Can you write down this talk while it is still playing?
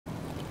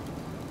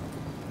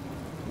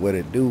What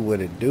it do,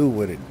 what it do,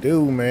 what it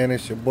do, man.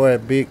 It's your boy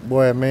Big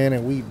Boy, man,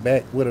 and we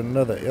back with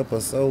another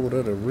episode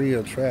of the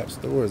Real Trap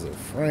Stories of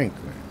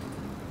Franklin.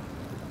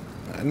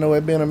 I know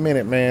it been a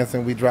minute, man,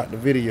 since we dropped the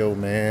video,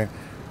 man.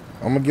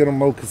 I'm gonna get them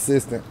more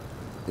consistent,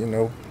 you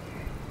know.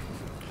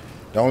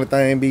 The only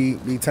thing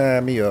be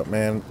tying me up,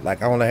 man.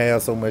 Like I only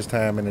have so much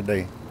time in the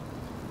day,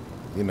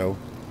 you know.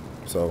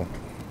 So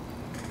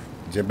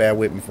just bear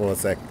with me for a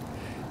second.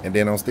 And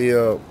then I'm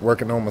still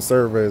working on my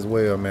server as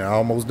well, man.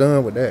 Almost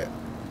done with that.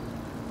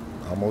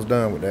 Almost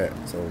done with that.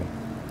 So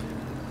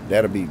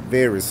that'll be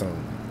very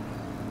soon.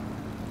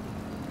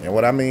 And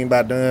what I mean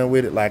by done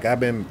with it, like I've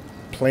been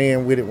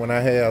playing with it when I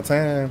have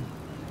time.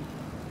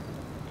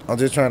 I'm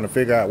just trying to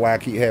figure out why I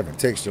keep having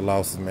texture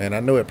losses, man.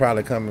 I know it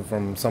probably coming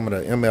from some of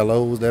the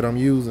MLOs that I'm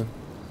using.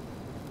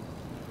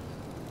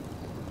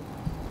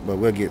 But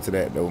we'll get to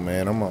that though,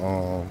 man. I'm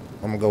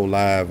gonna go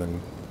live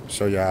and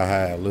show y'all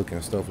how I look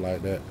and stuff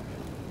like that.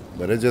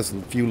 But it's just a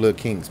few little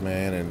kinks,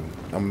 man, and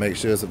I'm gonna make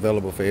sure it's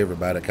available for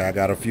everybody. Cause I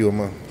got a few of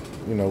my,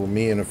 you know,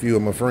 me and a few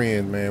of my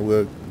friends, man.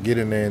 We'll get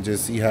in there and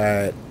just see how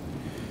it,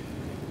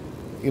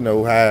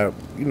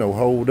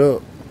 hold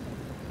up.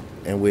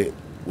 And with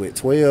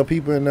 12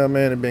 people in there,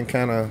 man, it been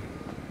kind of,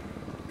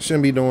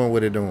 shouldn't be doing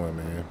what it doing,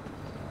 man.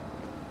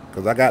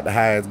 Cause I got the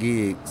highest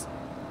gigs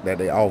that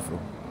they offer.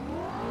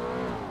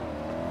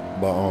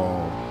 But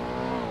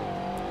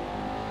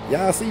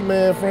y'all see,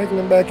 man,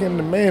 Franklin back in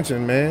the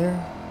mansion,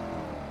 man.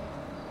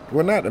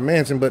 Well, not the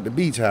mansion, but the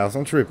beach house.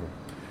 I'm tripping.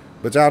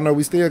 But y'all know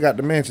we still got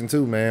the mansion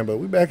too, man. But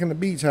we back in the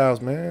beach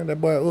house, man. That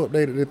boy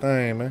updated the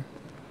thing, man.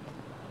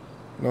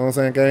 You know what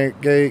I'm saying?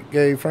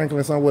 Gave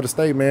Franklin somewhere to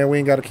stay, man. We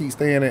ain't got to keep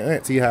staying at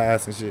auntie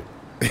house and shit.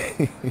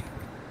 You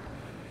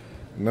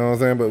know what I'm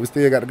saying? But we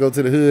still got to go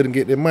to the hood and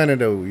get that money,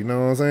 though. You know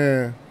what I'm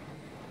saying?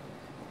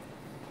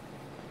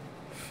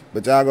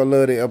 But y'all gonna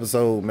love that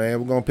episode,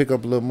 man. We're gonna pick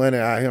up a little money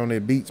out here on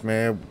that beach,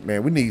 man.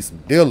 Man, we need some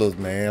dealers,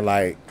 man.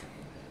 Like,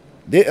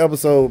 this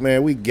episode,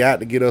 man, we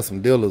got to get us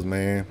some dealers,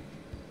 man.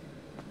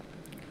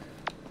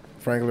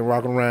 Franklin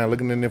walking around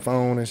looking in their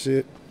phone and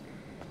shit.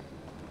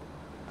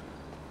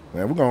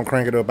 Man, we're gonna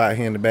crank it up out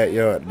here in the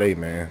backyard today,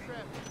 man.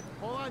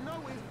 All I know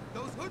is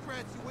those hood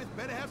rats you with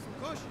better have some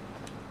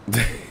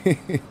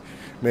cushion.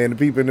 Man, the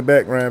people in the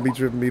background be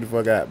tripping me the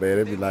fuck out, man.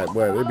 They be like,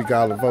 boy, they be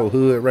calling for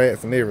hood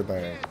rats and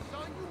everything.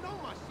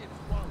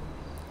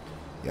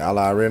 Y'all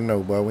already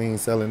know, boy, we ain't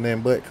selling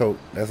nothing but coke.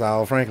 That's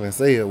all Franklin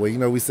said. Well, you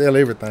know, we sell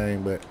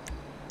everything, but,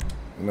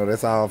 you know,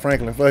 that's all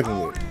Franklin fucking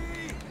with.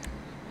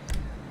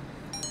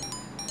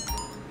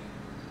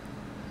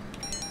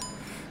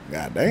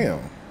 Goddamn.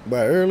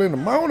 But early in the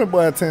morning,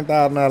 boy,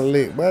 $10,000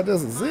 lick. Boy,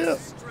 that's a zip.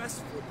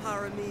 Stressful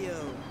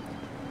paramio.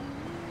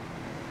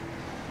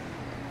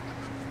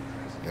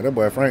 Yeah, that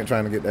boy Frank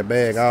trying to get that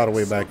bag all the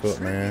way back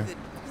up, man.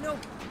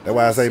 That's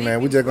why I say,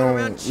 man, we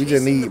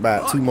just need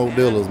about 2 more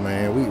dealers,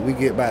 man. We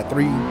get about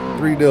three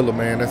dealers,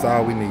 man. That's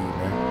all we need,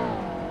 man.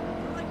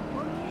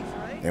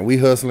 And we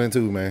hustling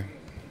too, man.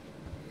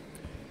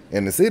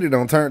 And the city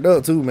done turned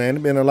up too, man.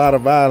 There been a lot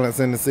of violence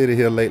in the city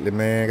here lately,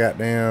 man.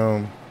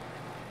 Goddamn,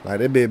 like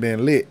that bitch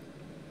been lit.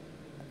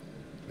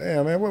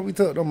 Damn, man, what we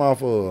took them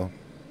off of?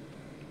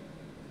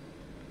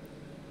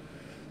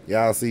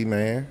 Y'all see,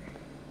 man.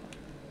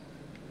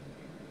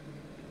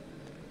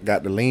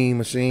 Got the lean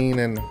machine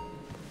and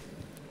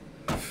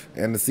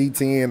the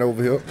C10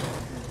 over here.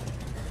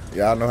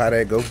 Y'all know how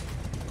that go.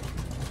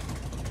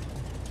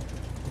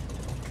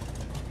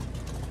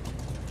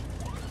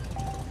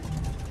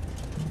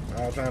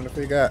 I was trying to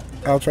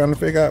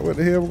figure out what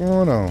the hell was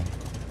going on.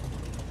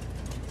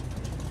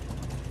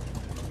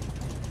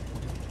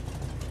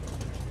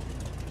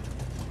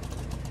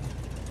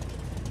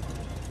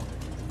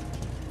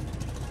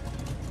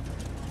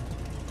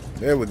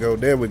 There we go,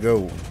 there we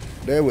go.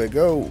 There we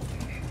go.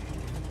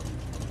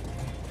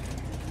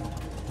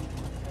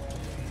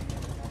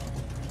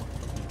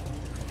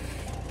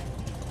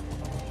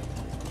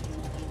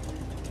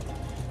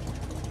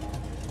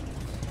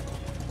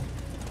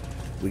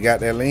 We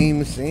got that lean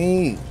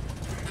machine.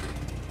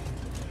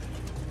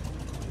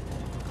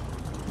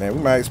 Man,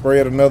 we might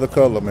spread another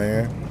color,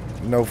 man.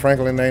 You know,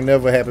 Franklin ain't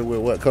never happy with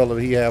what color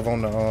he have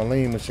on the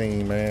lean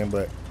machine, man,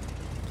 but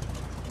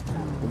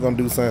we're gonna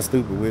do something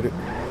stupid with it.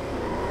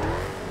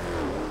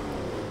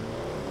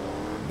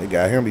 They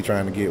got him be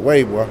trying to get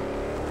away, boy.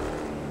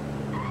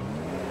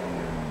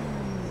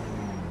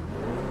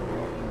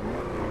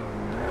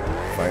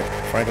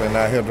 Franklin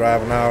out here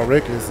driving all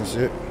reckless and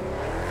shit.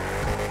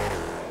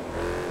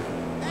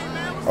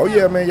 Oh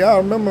yeah, man,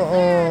 y'all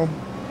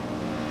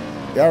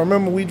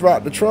remember we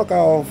dropped the truck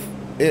off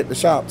at the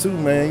shop too,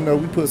 man. You know,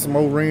 we put some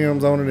more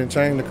rims on it and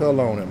changed the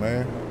color on it,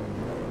 man.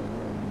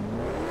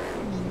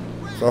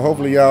 So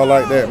hopefully y'all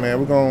like that, man.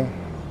 We're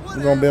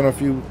gonna bend a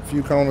few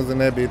corners in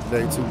that bit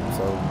today too.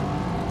 So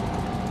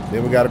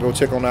then we gotta go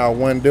check on our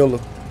one dealer.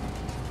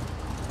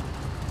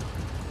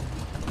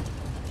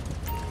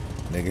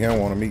 Nigga, he don't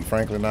want to meet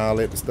Franklin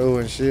all at the store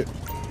and shit.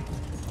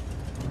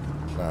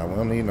 Nah, we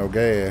don't need no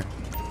gas.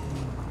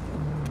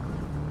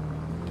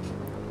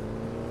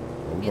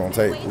 We're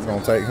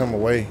gonna take him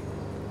away.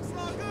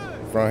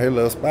 from his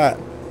little spot.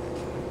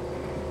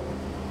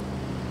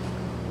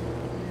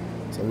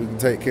 So we can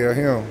take care of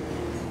him.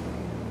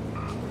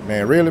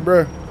 Man, really,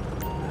 bro?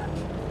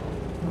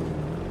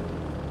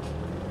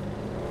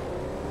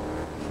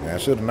 Man, I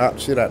should have knocked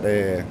shit out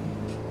there.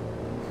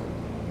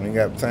 We ain't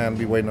got time to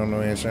be waiting on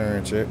no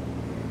insurance check.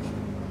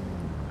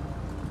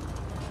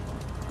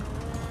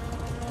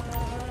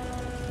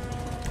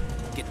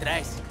 ¿Qué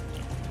traes?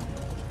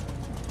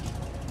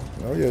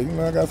 Oh yeah, you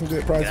know I got some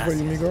good prices for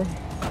you, Migo.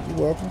 You're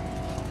welcome.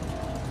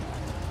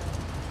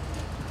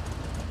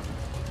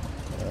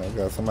 I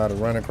got somebody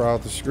running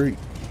across the street.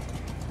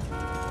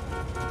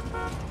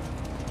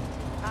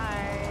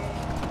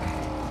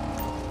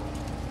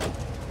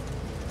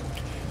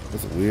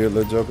 This a weird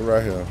little joker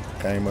right here.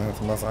 Came up here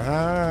to my side.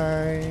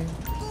 Hi.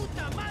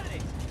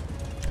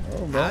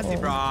 Oh, How's bro. it,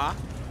 bro?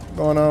 What's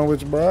going on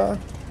with you, bro?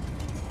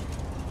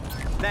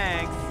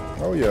 Thanks.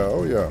 Oh yeah,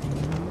 oh yeah.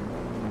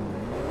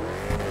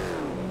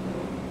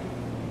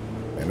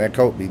 And that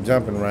coat be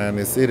jumping around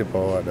this city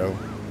part though.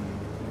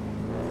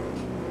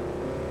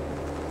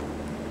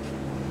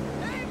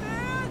 Hey,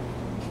 man!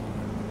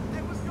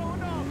 Hey, what's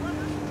going on,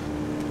 brother?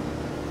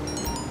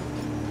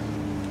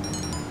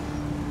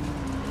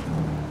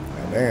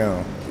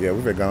 Damn. Yeah,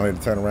 we better go ahead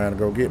and turn around and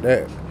go get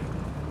that.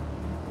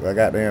 I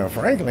got damn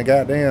Franklin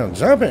goddamn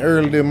jumping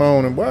early this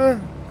morning, boy.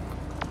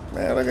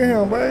 Man, look at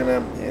him, boy.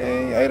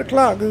 Yeah, 8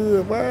 o'clock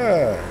good,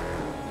 boy.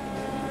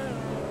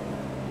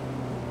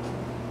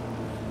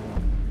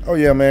 Oh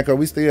yeah, man, cause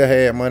we still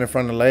had money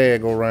from the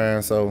lag go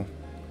around, so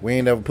we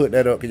ain't never put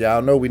that up. Cause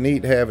y'all know we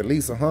need to have at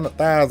least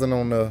 100,000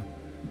 on the,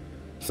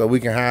 so we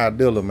can hire a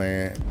dealer,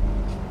 man.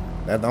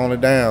 That's the only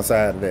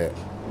downside of that.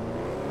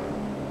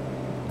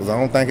 Cause I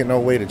don't think there's no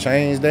way to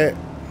change that.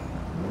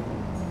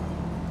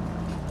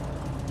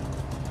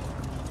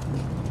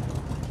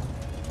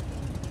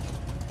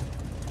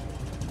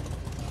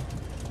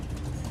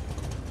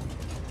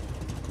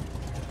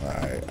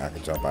 Alright, I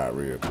can jump out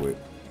real quick.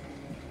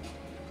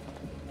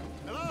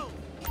 Hello?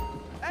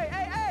 Hey,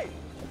 hey, hey!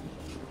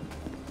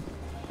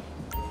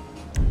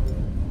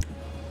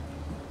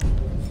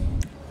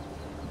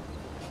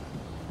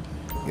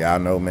 Y'all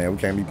know, man, we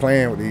can't be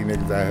playing with these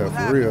niggas out here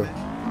for real.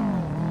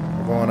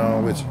 What's going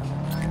on with you?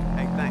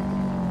 Hey, thanks.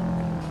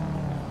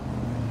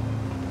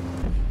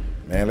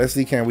 Man, let's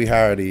see, can we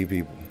hire these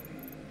people?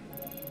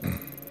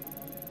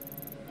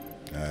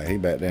 Alright, he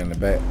back there in the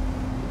back.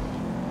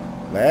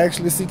 Let's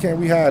actually see, can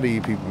we hire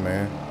these people,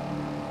 man?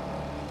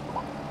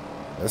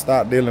 Let's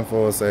stop dealing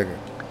for a second.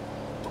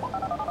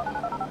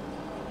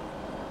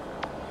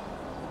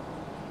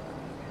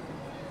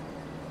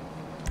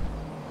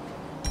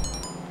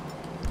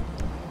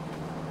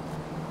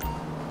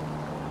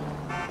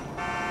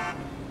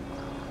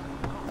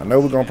 I know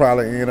we're gonna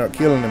probably end up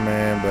killing him,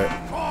 man, but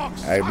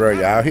hey, bro,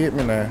 y'all hit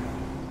me now.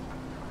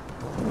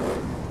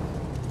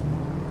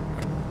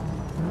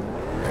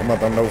 I'm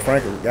up on no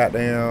Franklin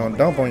goddamn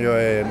dump on your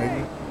ass,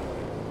 nigga.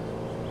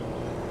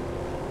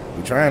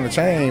 We trying to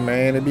change,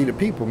 man. It be the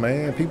people,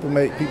 man. People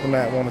make people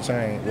not want to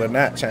change. Well,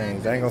 not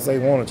change. I ain't gonna say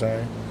want to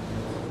change.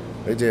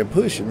 They just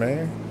push it,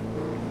 man.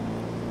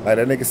 Like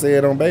that nigga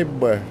said on Baby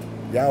Boy.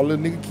 Y'all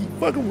little nigga keep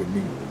fucking with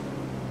me.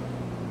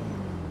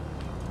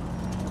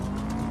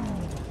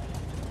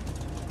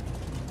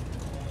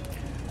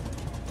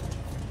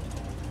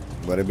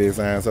 But it be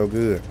sound so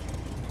good.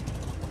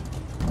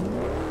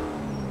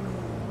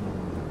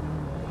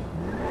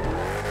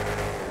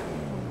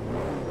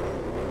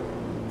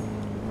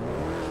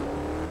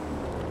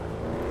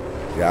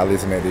 Y'all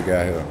listen at this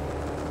guy here.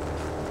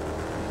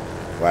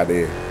 Why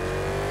there?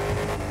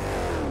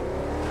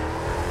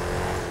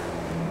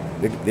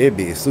 That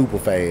bitch super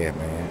fast,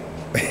 man.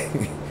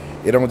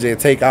 It don't just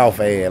take off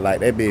fast.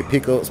 Like that bitch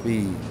pick up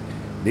speed.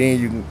 Then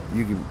you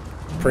can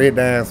press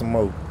down some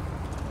more.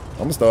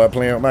 I'm gonna start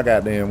playing with my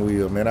goddamn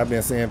wheel, man. I've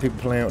been seeing people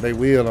playing with their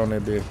wheel on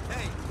that bitch.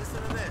 Hey,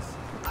 listen to this.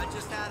 I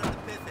just had an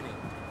epiphany.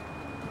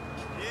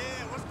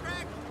 Yeah, what's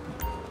crack?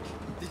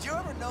 Did you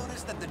ever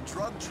notice that the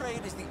drug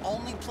trade is the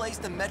only place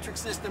the metric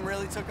system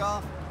really took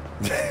off?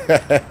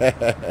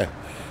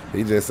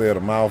 He just said a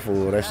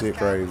mouthful. That That's shit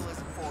crazy.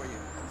 capitalism for you.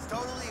 It's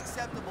totally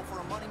acceptable for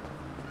a money.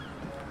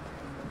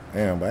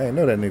 Damn, but I ain't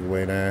know that nigga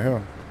way down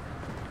here.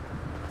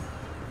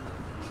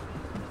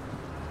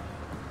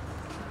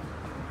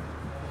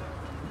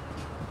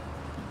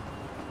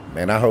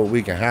 Man, I hope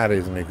we can hire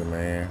this nigga,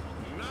 man.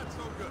 Not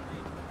so good.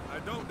 I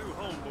don't do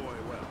homeboy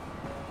well.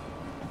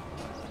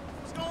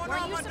 What's going Were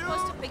on, you my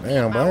supposed to dude? pick me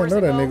Damn, up but I ain't hours know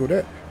that ago? nigga with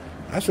that.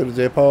 I should have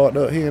just parked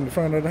up here in the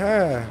front of the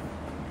hive.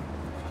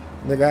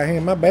 Nigga out here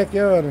in my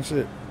backyard and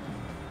shit.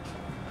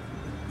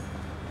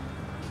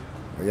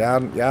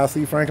 Y'all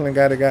see Franklin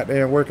got a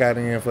goddamn workout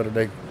in for the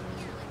day.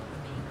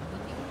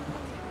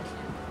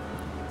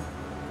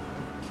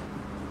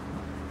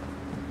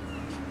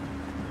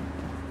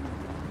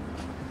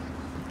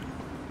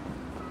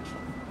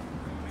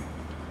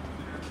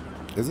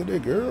 Is it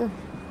that girl?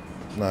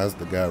 Nah, it's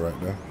the guy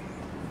right there.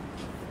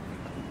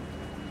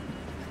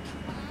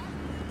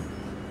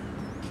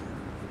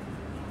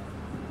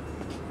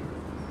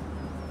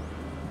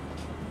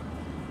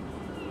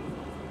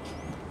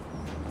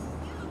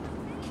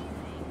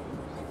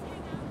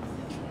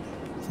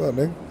 What's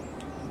up, nigga?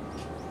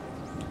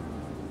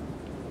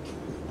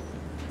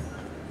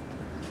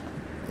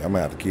 Yeah, I'm gonna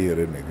have to kill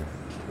this nigga.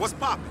 What's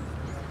poppin'?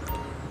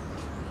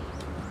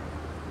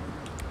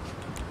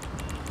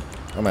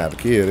 I'm gonna have to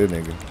kill this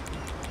nigga.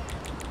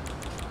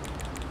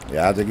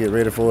 Yeah, I'll just get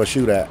ready for a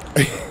shootout.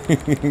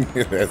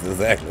 That's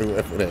exactly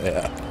what for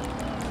that.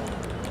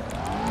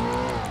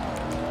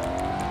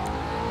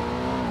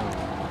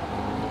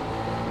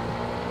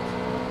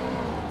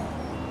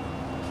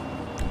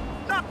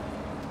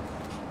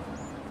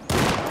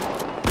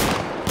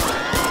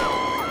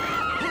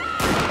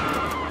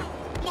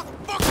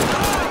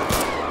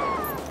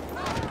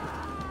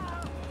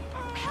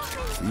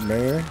 See,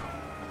 man.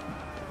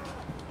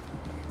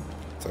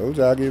 Told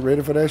y'all get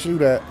ready for that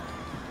shootout.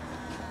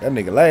 That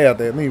nigga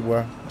laughed at me,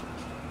 boy.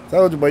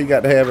 Told you, boy, you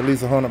got to have at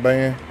least 100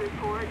 band.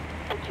 Report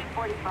at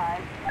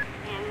 245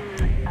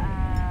 in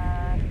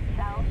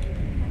South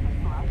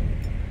Bluff.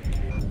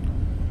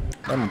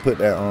 I'm gonna put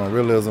that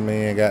realism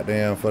in,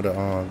 goddamn, for the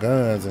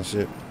guns and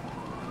shit.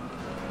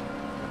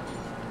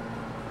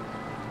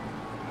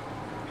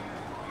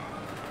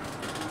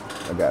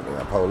 I got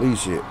the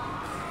police shit.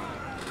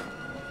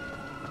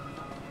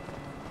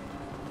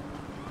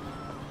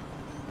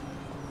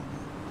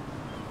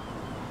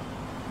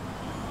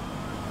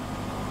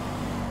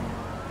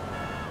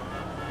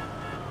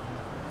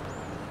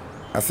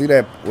 I see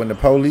that when the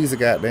police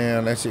got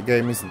down, that shit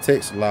gave me some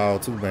text law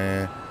too,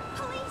 man.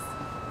 Police,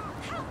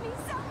 help me,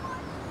 someone.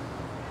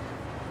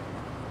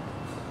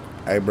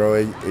 Hey, bro,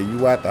 you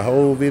watch the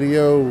whole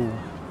video?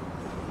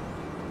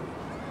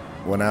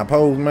 When I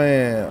post,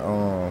 man,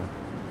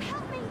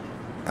 Help me.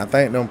 I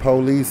think them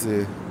police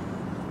is,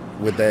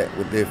 with their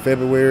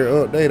February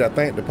update, I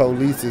think the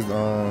police is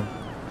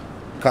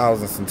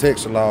causing some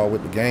textual law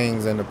with the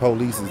gangs and the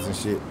polices and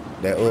shit.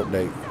 That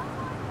update.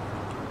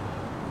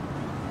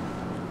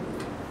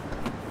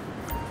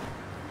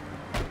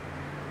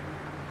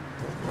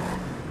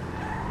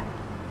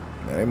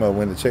 Man, they must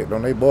went to check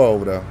on their boy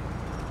over there.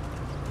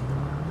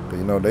 But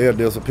you know they'll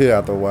disappear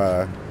after a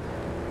while.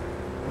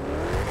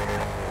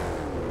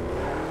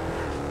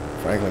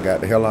 Franklin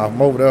got the hell off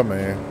him over there,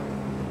 man.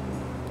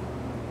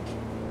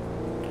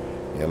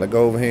 Yeah, let's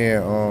go over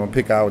here and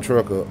pick our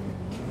truck up.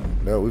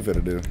 That's what we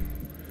finna do.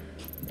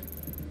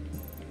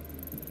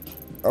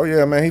 Oh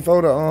yeah, man, he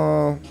for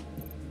the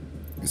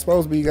he's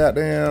supposed to be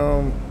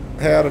goddamn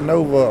had a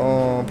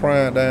Nova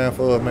prime down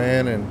for us,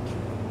 man, and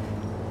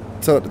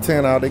took the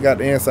tent out. They got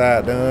the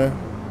inside done.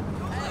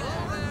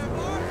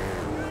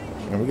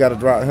 And we gotta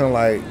drop him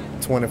like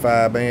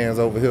 25 bands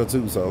over here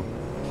too, so.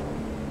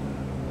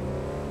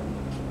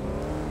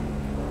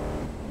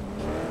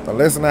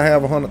 Unless I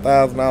have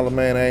 $100,000,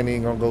 man, I ain't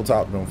even gonna go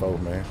talk to them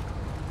folks, man.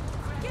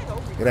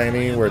 It ain't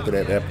even worth it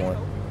at that point.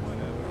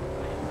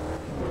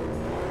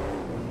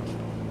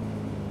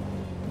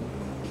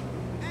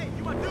 Hey,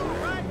 you my dude,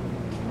 right?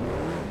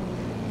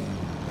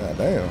 God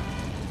damn.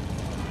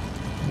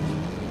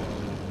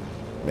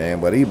 Man,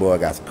 but these boys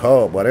got some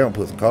cars, boy. They don't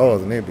put some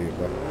cars in their bitch,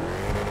 bro.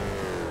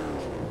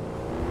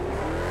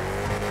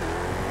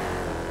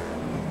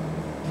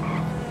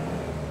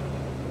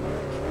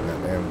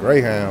 Goddamn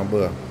Greyhound,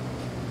 bro.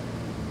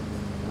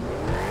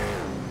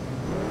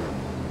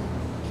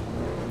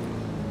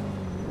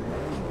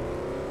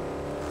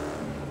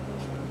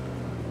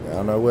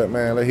 Y'all know what,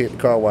 man? Let's hit the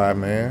car wash,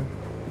 man.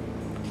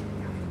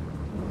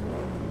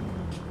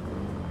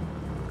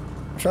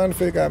 Trying to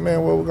figure out,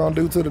 man, what we're gonna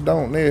do to the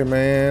don't there,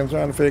 man.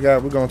 Trying to figure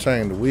out we're gonna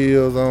change the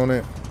wheels on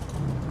it.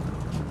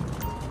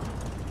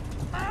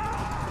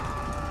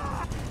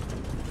 I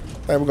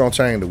think we're gonna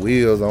change the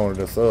wheels on it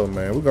or something,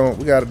 man.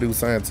 We gotta do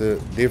something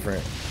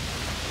different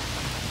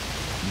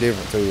to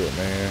it,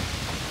 man.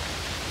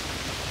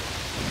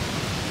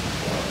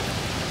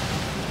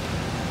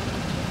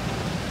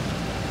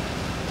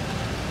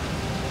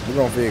 We're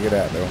gonna figure it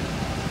out though.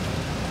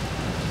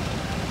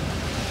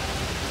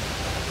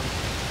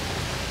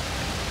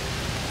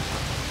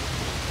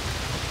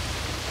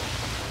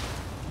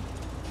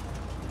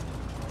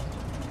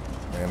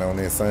 Man, on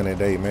this sunny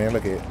day, man,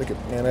 look at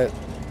man,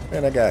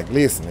 that guy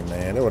glistening,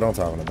 man. That's what I'm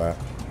talking about.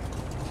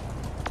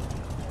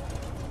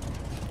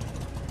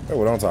 That's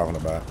what I'm talking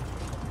about.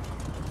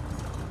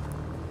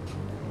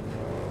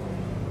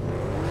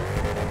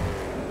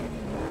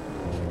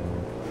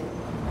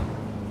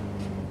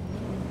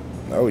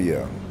 Oh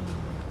yeah.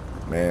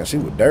 Man, she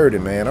was dirty,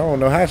 man. I don't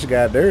know how she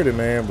got dirty,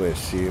 man, but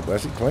shit, but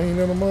she clean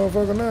in the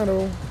motherfucker now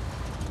though.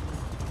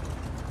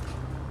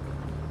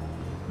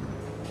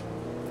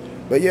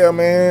 But yeah,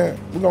 man,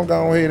 we're gonna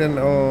go ahead and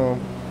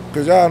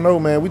cause y'all know,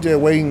 man, we just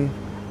waiting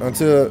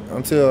until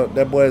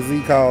that boy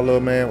Z call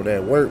up, man, with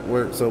that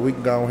work, so we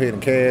can go ahead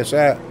and cash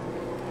out.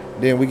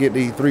 Then we get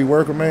these 3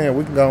 workers, man,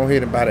 we can go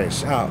ahead and buy that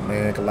shop,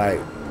 man. Cause like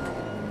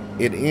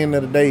at the end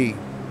of the day,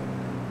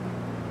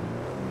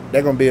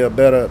 they're gonna be a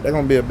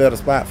better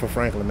spot for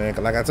Franklin, man.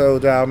 Cause like I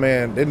told y'all,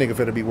 man, that nigga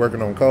finna be working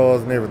on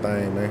cars and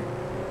everything, man.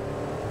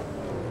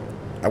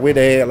 I wish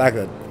they had like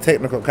a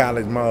technical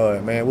college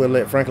mod, man. We'll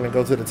let Franklin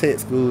go to the tech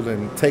school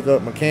and take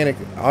up mechanic,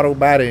 auto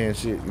body and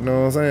shit. You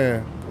know what I'm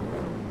saying?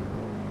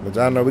 But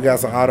y'all know we got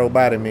some auto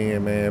body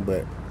men, man.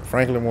 But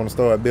Franklin want to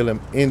start building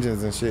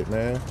engines and shit,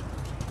 man.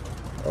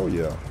 Oh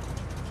yeah.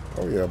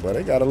 Oh yeah, but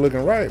they got it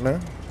looking right now.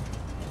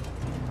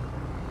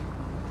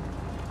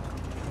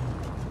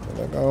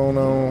 Like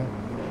on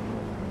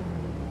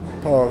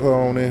park her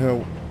on in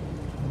here.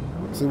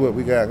 See what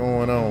we got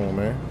going on,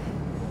 man.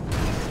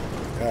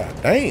 God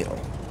damn.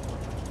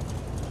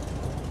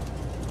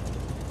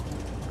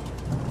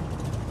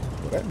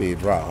 Well, that bitch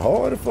drop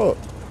hard as fuck.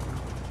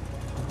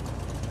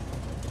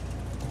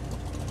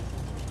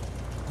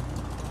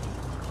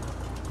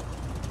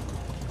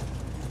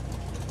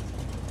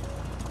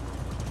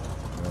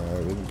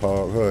 Alright, we can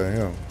park her and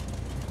him.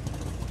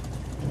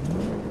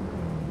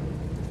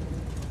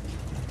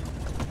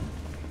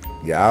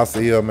 Yeah, I'll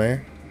see her,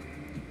 man.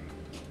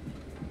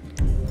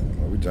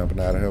 We jumping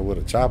out of here with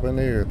a chopper and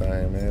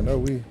everything, man. No,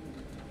 we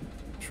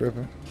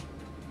tripping.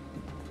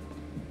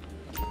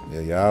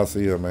 Yeah, y'all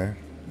see her, man.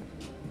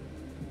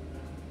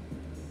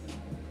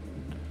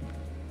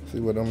 See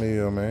what them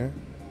is, man.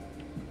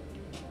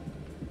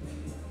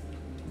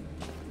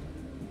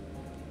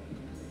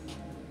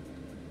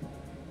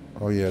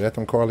 Oh yeah, that's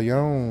them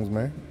Corleones,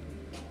 man.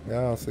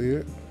 Y'all see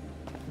it?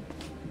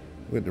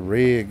 With the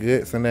red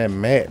guts and that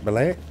matte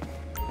black.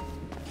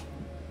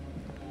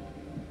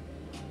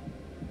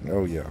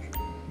 Oh yeah.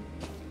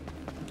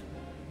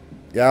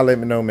 Y'all let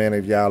me know, man,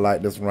 if y'all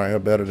like this one right here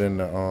better than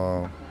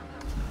the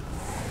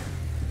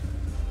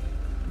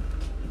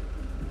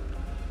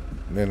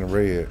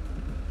red.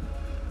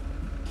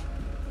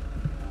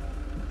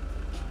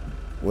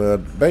 Well,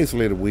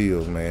 basically the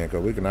wheels, man,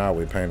 because we can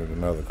always paint it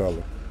another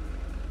color.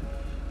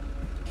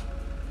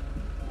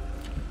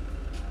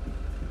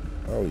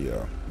 Oh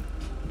yeah.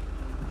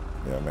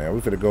 Yeah, man,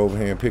 we finna go over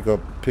here and pick up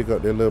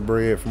that little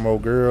bread from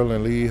old girl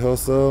and leave her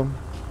some.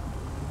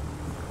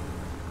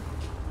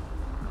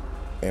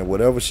 And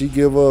whatever she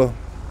give her,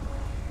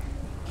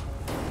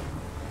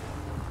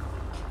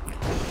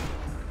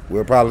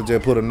 we'll probably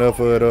just put enough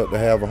of it up to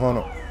have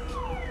 100.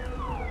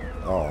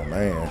 Oh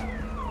man.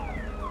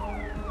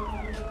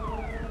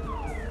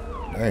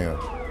 Damn.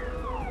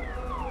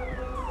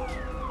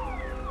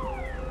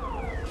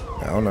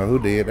 I don't know who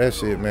did that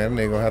shit, man.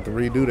 They gonna have to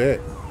redo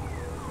that.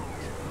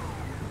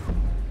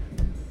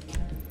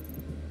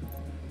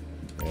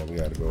 Yeah, we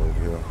gotta go over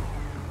here.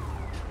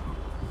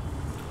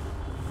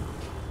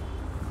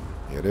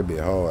 Yeah, that'd be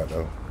hard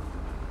though.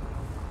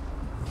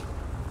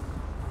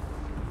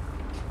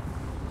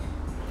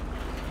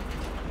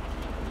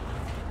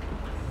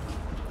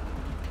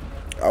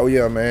 Oh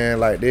yeah, man,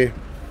 like the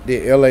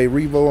LA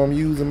Revo I'm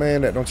using,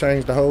 man, that don't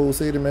change the whole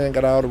city, man.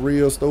 Got all the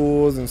real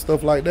stores and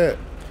stuff like that.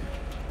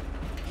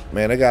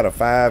 Man, they got a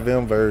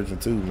 5M version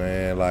too,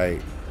 man.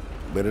 Like,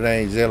 but it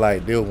ain't just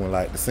like this one.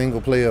 Like the single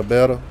player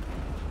better,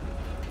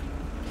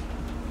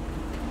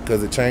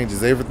 cause it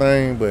changes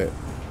everything. But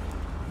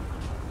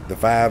the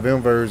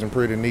 5M version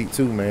pretty neat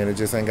too, man. It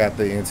just ain't got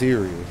the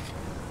interiors.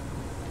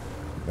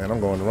 Man, I'm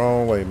going the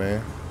wrong way,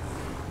 man.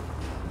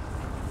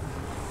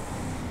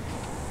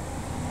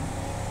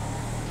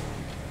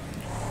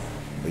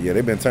 But yeah,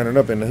 they been turning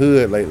up in the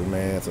hood lately,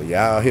 man. So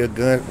y'all hear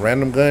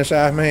random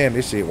gunshots, man.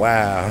 This shit,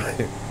 wow.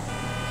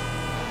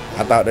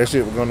 I thought that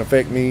shit was gonna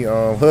affect me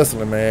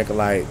hustling, man. Cause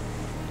like,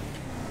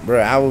 bro,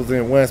 I was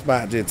in one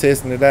spot just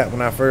testing it out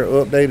when I first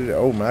updated it.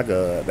 Oh my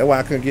god, that's why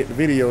I couldn't get the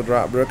video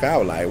drop, bro. Cause I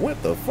was like,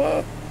 what the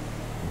fuck?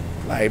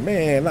 Like,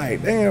 man,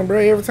 like, damn, bro.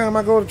 Every time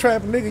I go to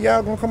trap, nigga,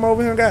 y'all gonna come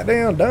over here and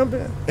goddamn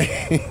dumping.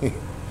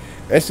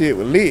 That shit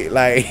was lit.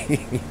 Like,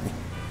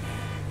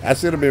 I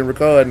should have been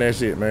recording that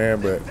shit,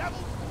 man. But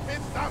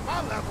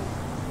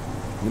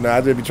you know,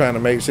 I just be trying to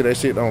make sure that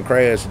shit don't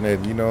crash and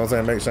that, you know what I'm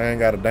saying? Make sure I ain't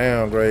got a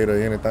downgrade or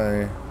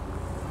anything.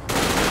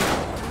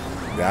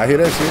 Yeah, I hear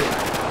that shit.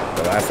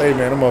 But I say,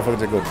 man, them motherfuckers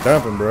just go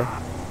dumping, bro.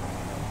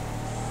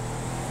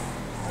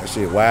 That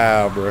shit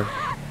wild, bro.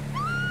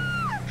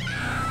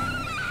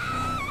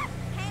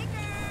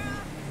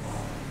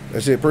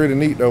 That shit pretty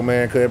neat though,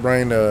 man, cause it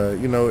bring the,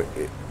 you know,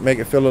 it make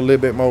it feel a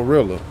little bit more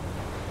realer.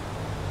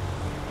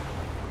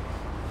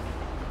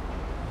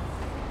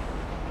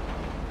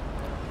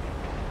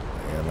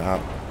 And I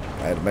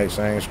had to make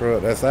sure I ain't screw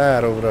up that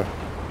side over there.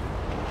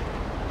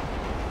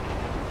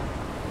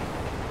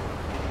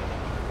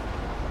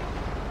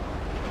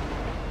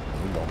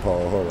 We gonna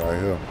pull her right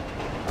here.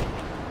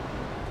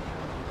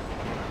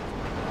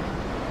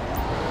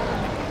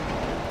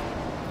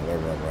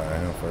 Let's run right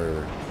here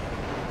first.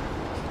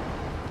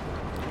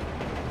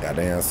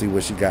 Goddamn, see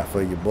what she got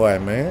for your boy,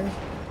 man.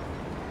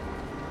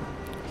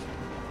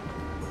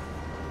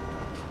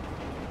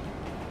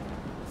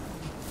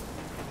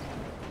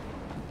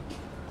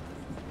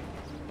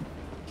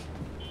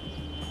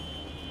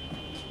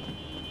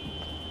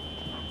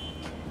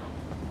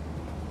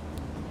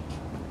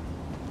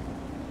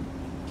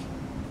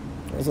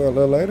 What's up,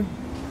 little lady?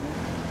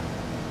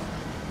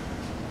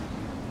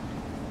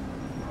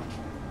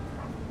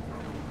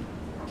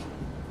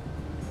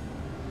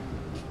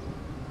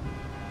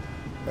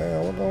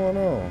 Damn, what's going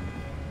on?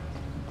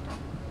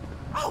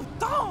 Oh,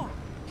 dog!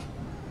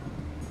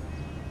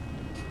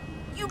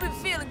 You been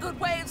feeling good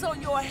waves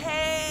on your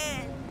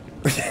head.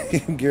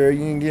 Girl,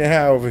 you ain't getting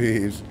high over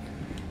here.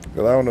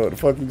 Cause I don't know what the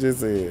fuck you just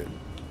said.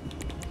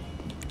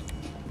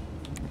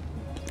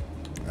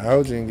 I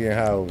hope you ain't getting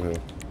high over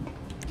here.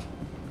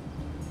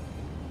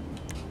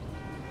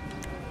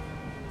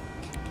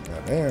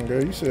 God damn,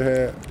 girl, you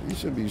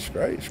should be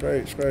straight.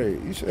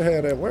 You should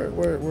have that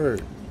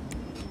work.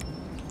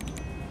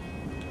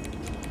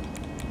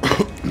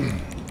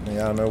 And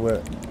y'all know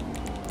what?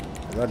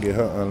 'Cause I get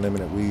her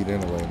unlimited weed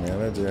anyway, man.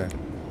 That just...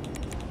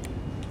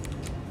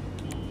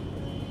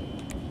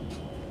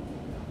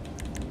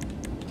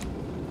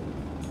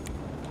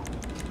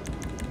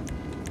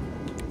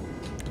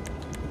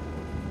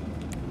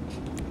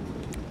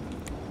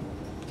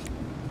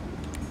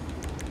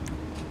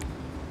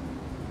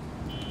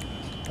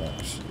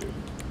 Oh, shit.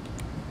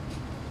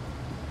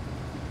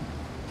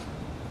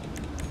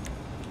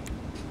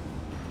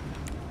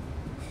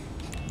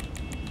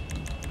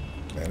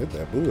 Man, it's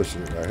that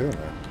bullshit right here now.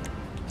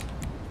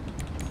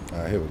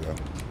 Alright, here we go.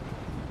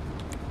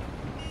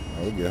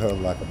 Now we get her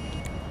like a...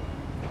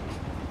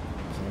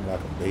 Something like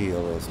a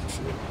bell or some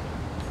shit.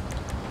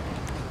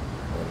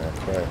 And that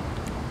crap.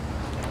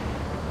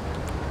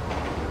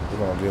 We're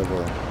gonna give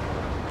her...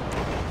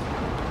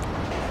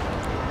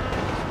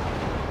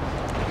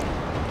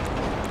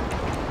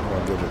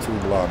 Give her 2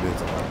 block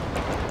bits on her.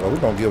 Well, we're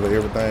gonna give her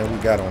everything we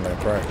got on that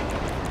crack.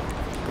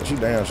 Cause she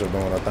damn sure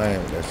doing her thing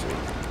with that shit.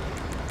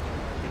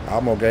 I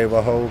almost gave her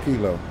a whole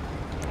kilo.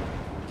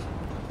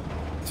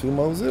 2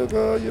 more zip,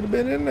 girl, you'd have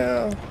been in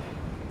there.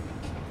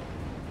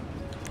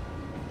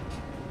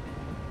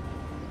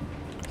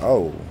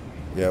 Oh,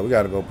 yeah, we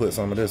gotta go put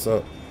some of this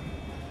up.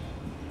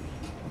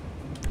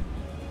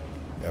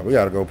 Yeah, we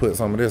gotta go put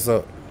some of this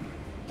up.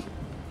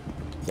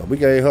 So we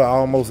gave her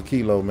almost a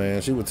kilo,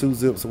 man. She was 2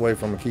 zips away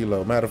from a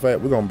kilo. Matter of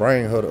fact, we're gonna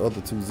bring her the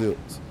other 2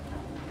 zips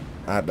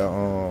out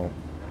the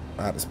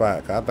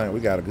spot. Cause I think we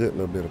got a good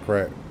little bit of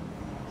crack.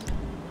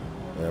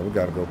 Yeah, we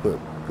gotta go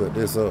put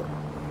this up.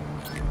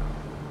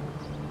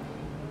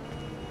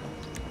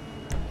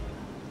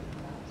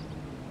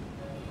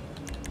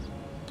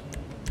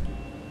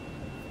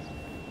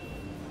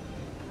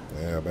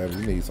 Yeah, baby,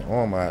 we need some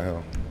armor out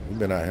here. We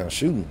been out here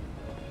shooting.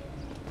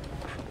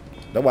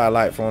 That's why I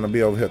like for them to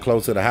be over here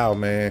close to the house,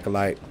 man. Cause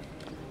like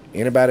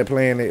anybody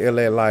playing the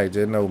LA Light,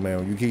 just know, man,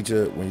 when you keep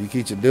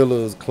your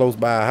dealers close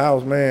by a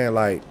house, man,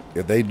 like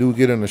if they do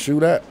get in a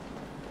shootout,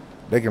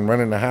 they can run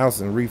in the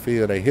house and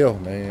refill their health,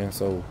 man.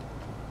 So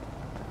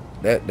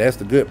that's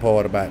the good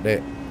part about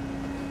that.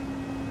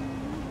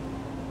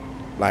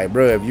 Like,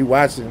 bro, if you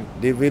watching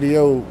this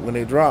video when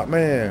it drop,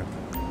 man,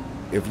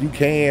 if you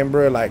can,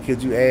 bro, like,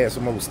 could you add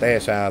some more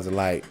stash houses,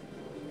 like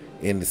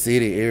in the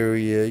city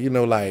area, you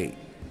know, like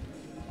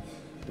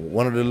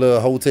one of the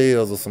little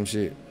hotels or some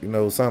shit, you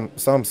know, some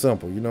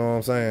simple, you know what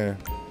I'm saying?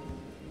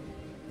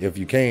 If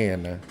you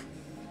can now.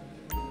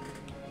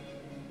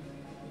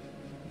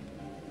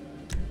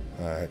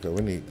 Alright, cause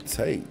we need to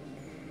tape.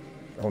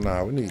 Oh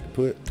nah, we need to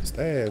put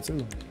stab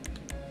too.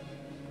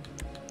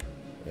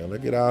 Yeah,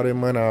 let's get all that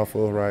money off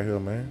for us right here,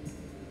 man.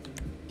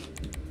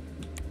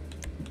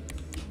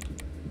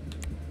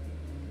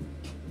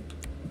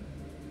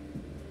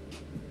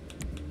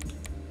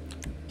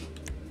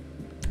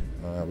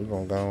 Alright, we're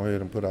gonna go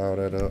ahead and put all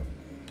that up.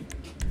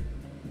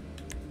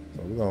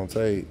 So we're gonna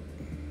take,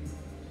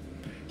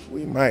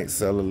 we might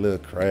sell a little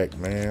crack,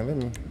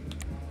 man.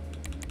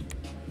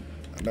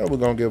 I know we're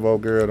gonna give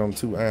old girl them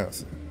 2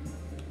 ounces.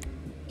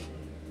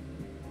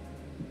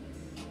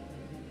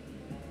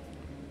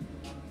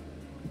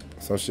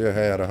 So she'll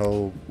have the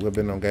whole, we've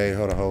been on gave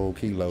her the whole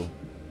kilo.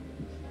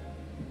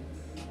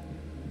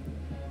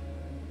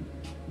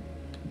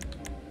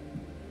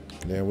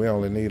 Then we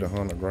only need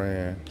 100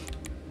 grand.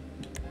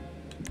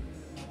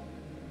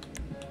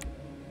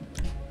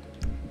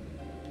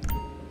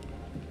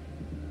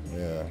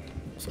 Yeah,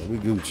 so we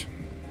Gucci.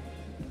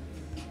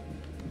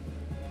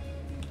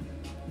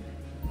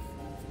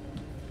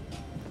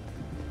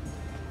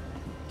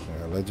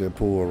 Yeah, let's just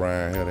pull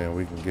around here, then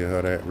we can get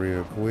her that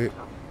real quick.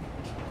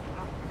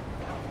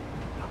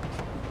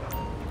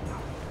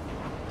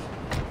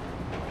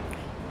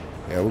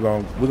 Yeah,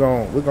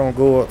 we're gonna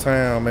go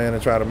uptown, man,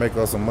 and try to make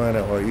us some money,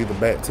 or either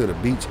back to the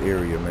beach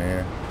area,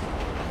 man,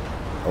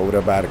 over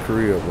there by the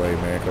crib way,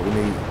 man, cause we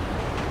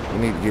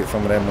need to get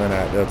some of that money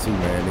out there too,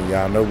 man. And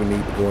y'all know we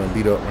need to go and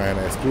beat up around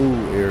that school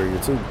area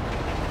too.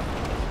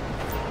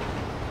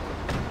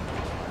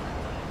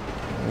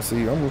 Let's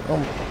see, I'm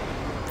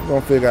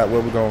gonna figure out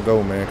where we're gonna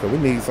go, man, cause we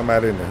need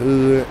somebody in the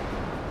hood.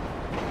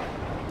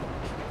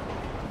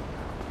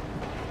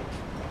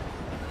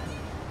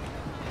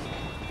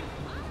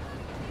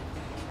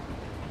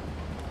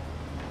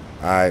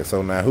 All right,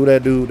 so now who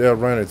that dude they're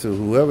running to?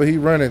 Whoever he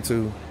running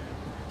to,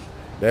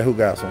 that who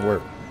got some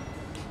work.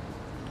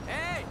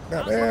 Hey!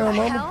 Goddamn,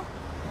 mama.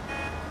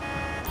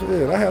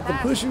 Shit, I have to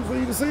push you for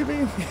you to see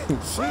me?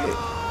 Shit.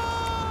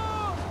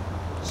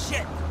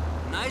 Shit!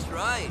 Nice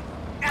ride.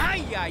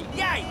 Ay, ay,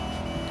 ay!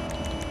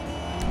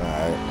 All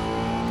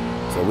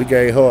right. So we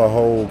gave her a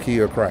whole key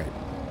of crack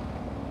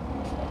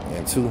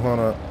and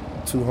 200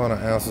 200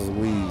 ounces of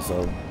weed.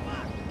 So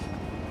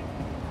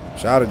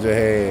Shawty just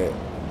had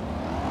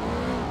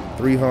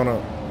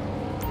 300,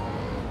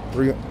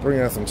 three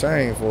and some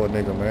change for a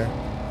nigga, man.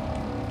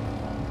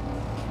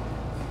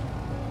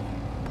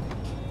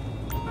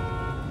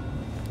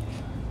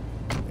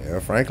 Yeah,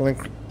 Franklin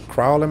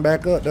crawling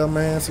back up there,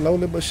 man,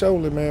 slowly but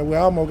surely, man. We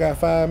almost got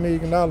 $5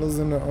 million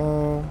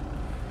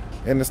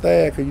in the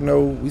stack, 'cause, you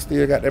know, we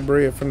still got that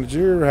bread from the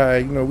jury high.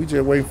 You know, we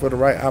just waiting for the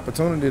right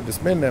opportunity to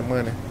spend that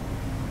money.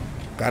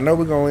 I know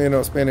we're gonna end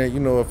up spending, you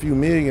know, a few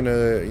million.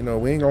 You know,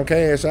 we ain't gonna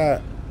cash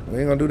out. We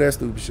ain't gonna do that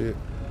stupid shit.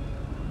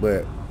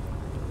 But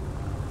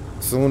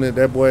soon as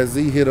that boy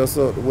Z hit us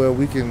up to where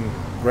we can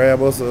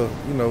grab us a,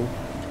 you know,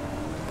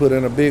 put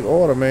in a big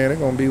order, man, it's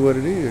gonna be what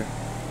it is.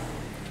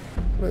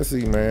 Let's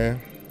see,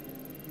 man.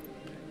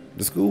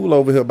 The school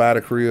over here by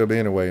the crib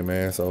anyway,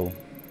 man, so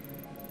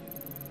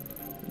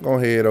go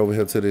head over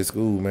here to this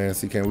school, man.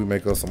 See, can we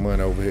make us some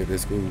money over here at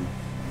this school?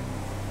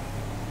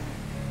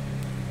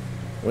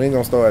 We ain't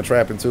gonna start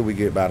trapping till we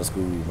get by the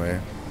school,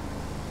 man.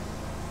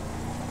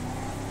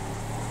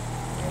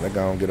 They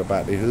gonna get up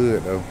out the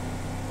hood, though.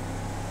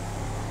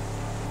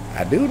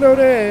 I do know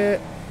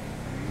that.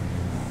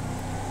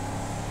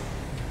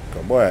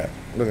 Come boy,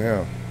 look at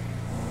him.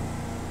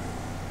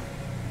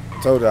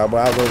 Told y'all, boy,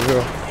 I was over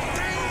here.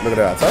 Look at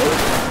that, I told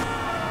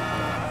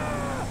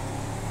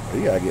you.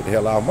 You gotta get the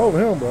hell out from over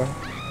him, bro.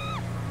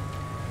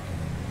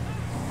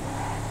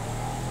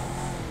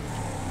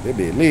 They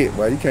be lit,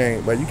 but you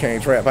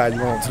can't trap how you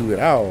want to at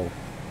all.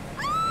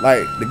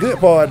 Like, the good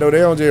part though, they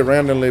don't just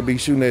randomly be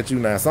shooting at you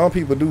now. Some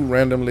people do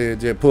randomly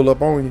just pull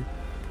up on you.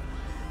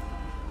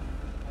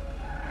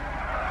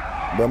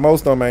 But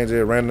most of them ain't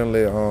just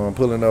randomly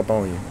pulling up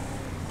on you.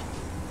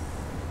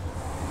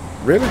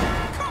 Really?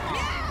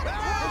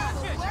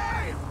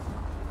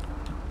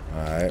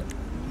 Alright.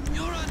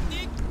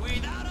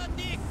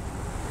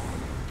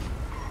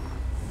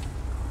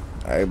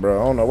 Hey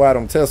bro, I don't know why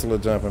them Tesla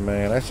jumping,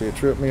 man. That shit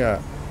tripped me out.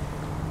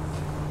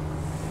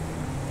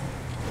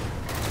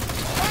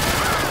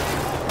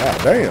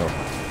 God damn.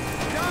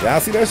 Y'all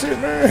see that shit,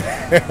 man?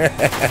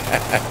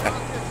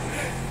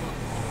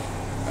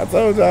 I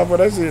told y'all, but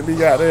that shit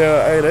be out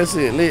there. Hey, that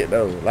shit lit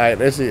though. Like,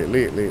 that shit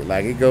lit.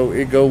 Like, it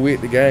go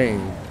with the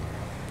game.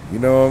 You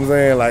know what I'm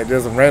saying? Like,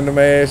 just some random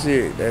ass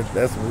shit.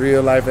 That's some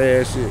real life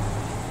ass shit.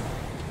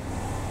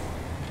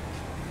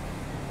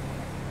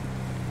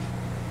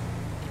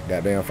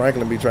 Goddamn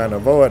Franklin be trying to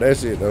avoid that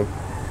shit though.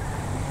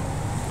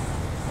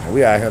 And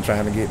we out here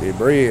trying to get their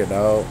bread,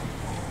 dog.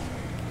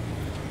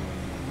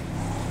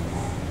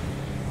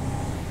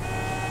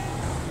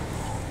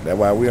 That's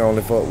why we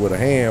only fuck with a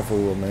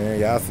handful, man.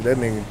 Y'all see that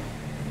nigga,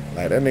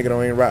 like that nigga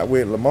don't even rock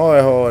with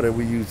Lamar hard that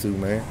we used to,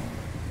 man.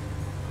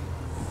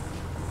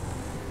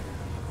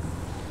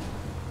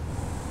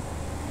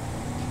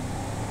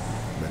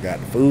 I got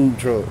the food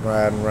truck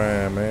riding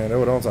around, man. That's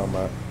what I'm talking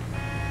about.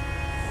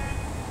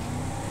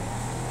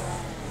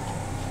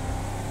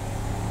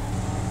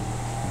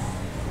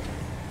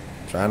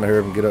 Trying to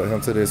hurry him get up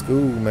into this school,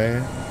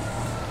 man.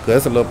 Cause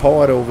there's a little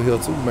party over here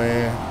too,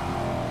 man.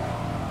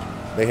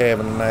 They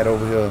having a night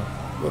over here.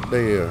 What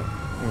day is?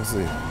 Let me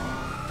see.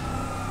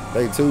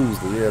 Day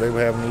Tuesday. Yeah, they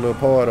were having a little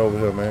party over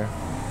here, man.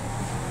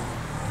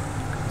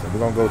 So we're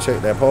gonna go check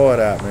that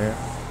party out, man.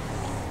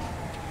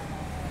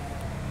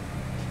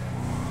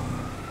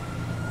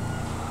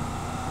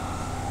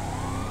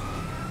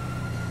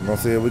 We're gonna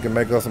see if we can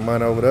make us some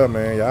money over there,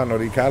 man. Y'all know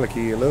these college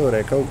kids love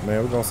that coke,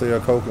 man. We're gonna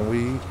sell coke and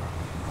weed.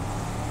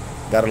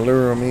 Gotta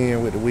lure them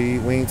in with the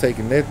weed. We ain't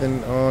taking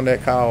nothing on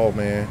that call,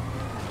 man.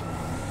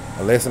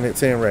 Less than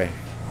 10 racks.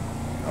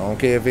 I don't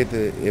care if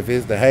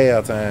it's the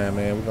half time,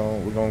 man.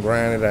 We're gonna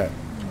grind it out.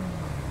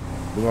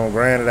 We're gonna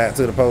grind it out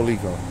to the police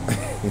come.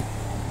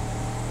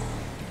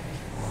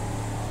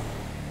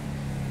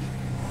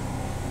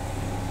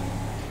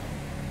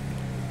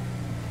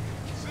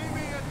 See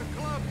me at the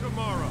club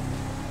tomorrow.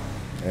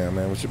 Yeah,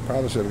 man. We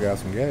probably should have got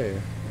some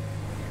gas.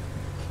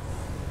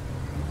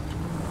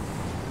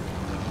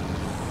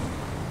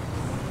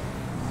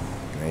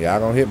 And y'all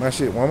gonna hit my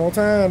shit one more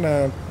time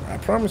now. I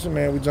promise you,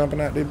 man. We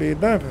jumping out there,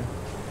 big dumping.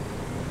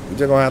 We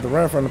just gonna have to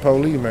run from the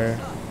police, man.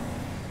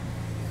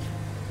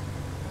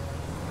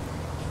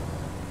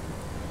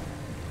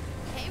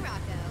 Hey, Rocco,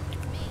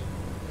 it's me.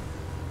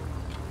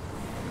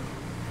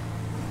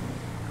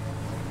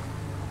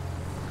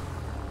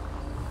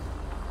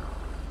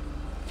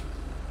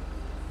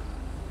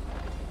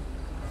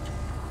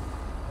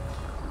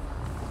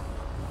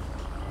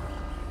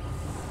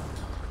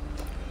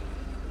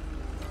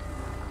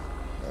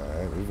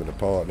 Alright, we finna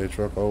park that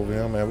truck over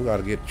here, man. We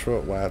gotta get the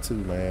truck wide too,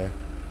 man.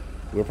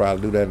 We'll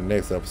probably do that in the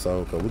next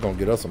episode, because we're going to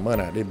get us some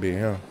money out this bitch,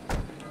 huh?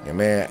 And,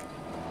 man,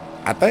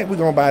 I think we're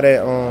going to buy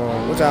that,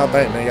 what y'all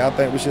think, man? Y'all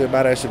think we should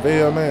buy that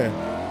Chevelle, man?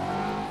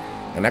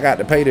 And I got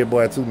to pay that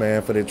boy, too,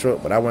 man, for that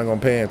truck, but I wasn't going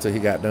to pay him until he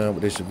got done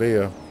with this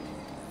Chevelle.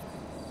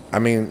 I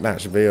mean, not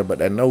Chevelle, but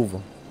that Nova.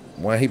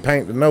 When he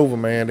paint the Nova,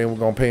 man, then we're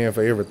going to pay him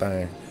for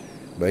everything.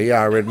 But he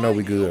already know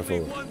we good for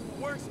it.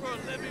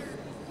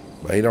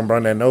 But he done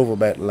bring that Nova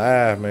back to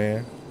life,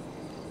 man.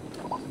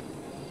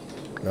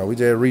 No, we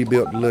just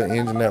rebuilt the little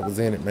engine that was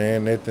in it,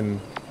 man.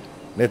 Nothing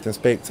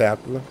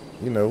spectacular.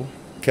 You know,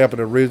 kept it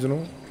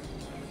original.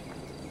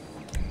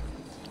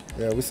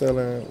 Yeah, we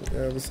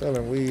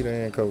selling weed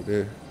and coke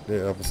that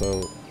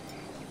episode.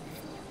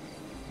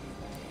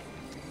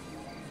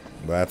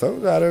 But I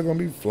told y'all they're gonna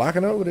be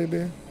flocking over there,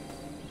 man.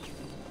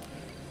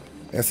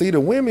 And see, the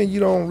women you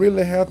don't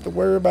really have to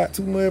worry about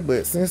too much,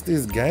 but since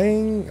this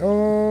gang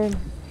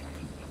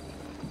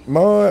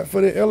mod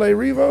for the LA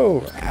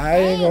Revo, I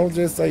ain't gonna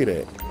just say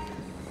that.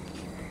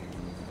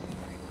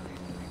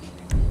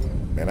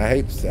 Man,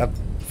 I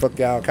fuck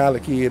y'all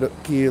college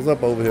kids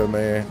up over here,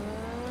 man.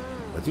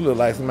 But you look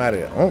like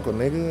somebody's uncle,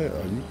 nigga.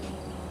 Or you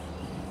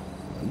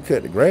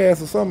cut the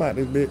grass or something out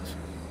this bitch.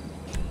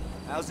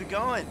 How's it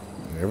going?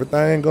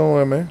 Everything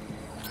going, man.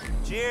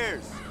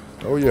 Cheers.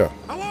 Oh yeah.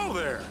 Hello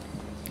there.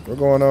 What's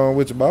going on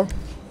with you, boss?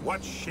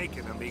 What's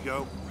shaking,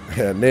 amigo?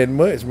 Nothing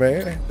much,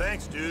 man.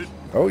 Thanks, dude.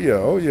 Oh yeah,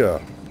 oh yeah.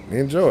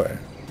 Enjoy.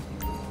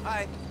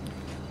 Hi.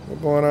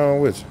 What's going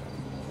on with you?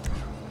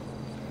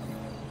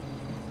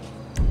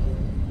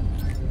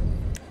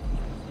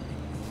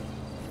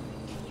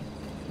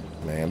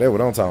 Man, that's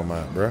what I'm talking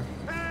about, bro.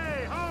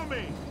 Hey,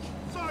 homie.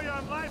 Saw you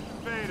on Life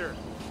Invader.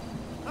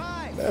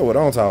 Hi. That's what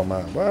I'm talking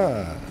about.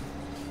 Wow.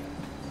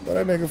 But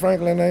that nigga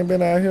Franklin ain't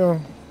been out here.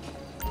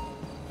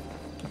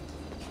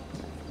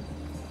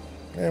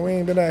 Man, we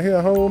ain't been out here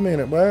a whole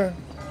minute, boy.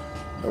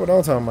 That's what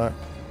I'm talking about.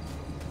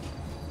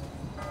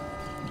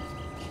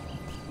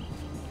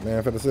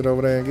 Man, finna sit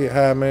over there and get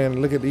high, man,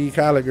 and look at the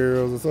E-Collar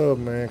girls or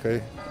something, man, cause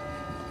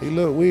he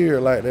look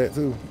weird like that,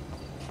 too.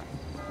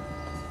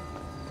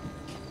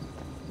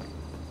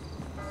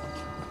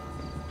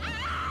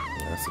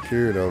 That's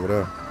security over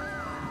there.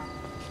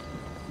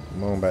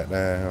 Come on back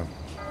down here.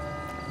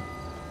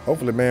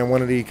 Hopefully, man,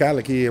 one of these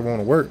college kids want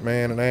to work,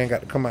 man, and they ain't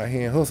got to come out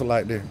here and hustle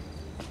like this.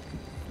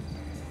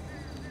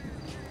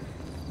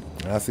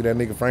 I see that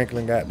nigga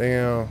Franklin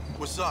goddamn.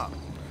 What's up?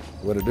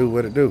 What it do,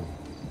 what it do?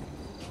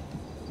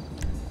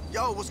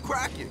 Yo, what's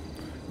cracking?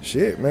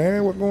 Shit,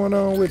 man, what going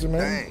on with you,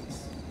 man?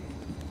 Thanks.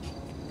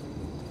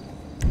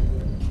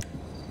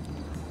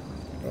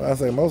 Well, I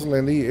say mostly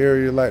in these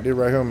areas like this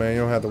right here, man,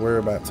 you don't have to worry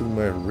about too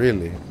much,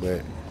 really.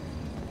 But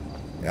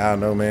y'all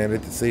know, man,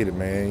 it's the city,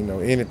 man. You know,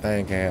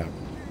 anything can happen.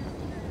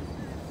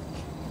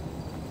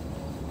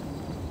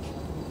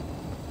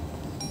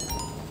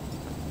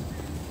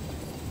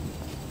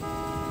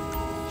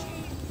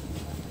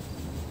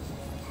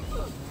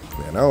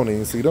 Man, I don't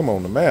even see them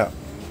on the map.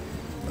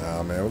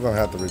 Nah, man, we're gonna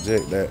have to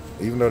reject that.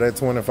 Even though that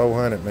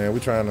 2400, man, we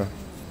trying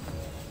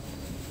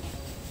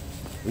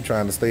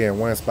to stay in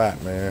one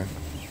spot, man.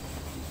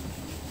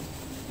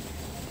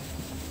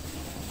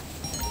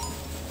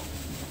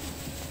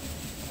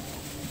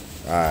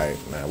 All right,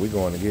 now we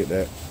going to get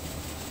that.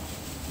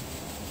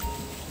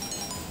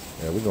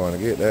 Yeah, we're going to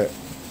get that.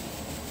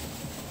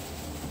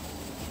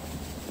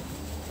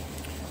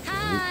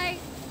 Hi.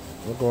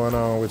 What's going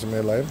on with you,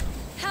 man, lady?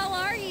 How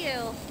are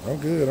you? I'm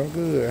good, I'm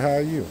good. How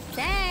are you?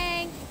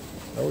 Thanks.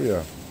 Oh,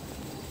 yeah.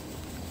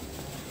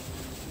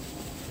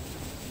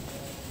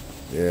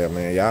 Yeah,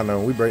 man, y'all know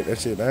when we break that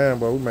shit down,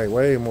 bro, we make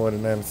way more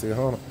than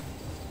 9600.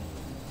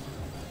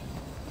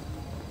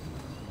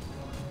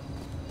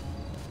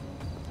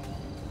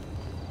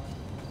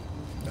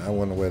 I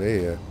wonder where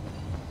they at.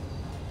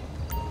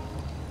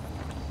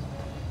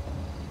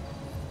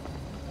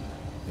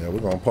 Yeah, we're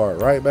gonna park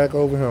right back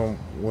over here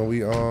when we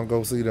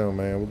go see them,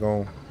 man.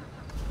 We're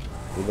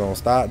gonna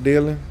stop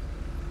dealing.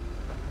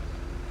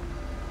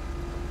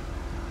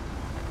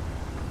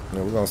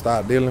 Yeah, we're gonna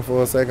stop dealing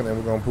for a second, and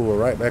we're gonna pull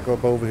right back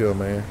up over here,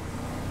 man,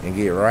 and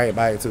get right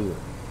back to it.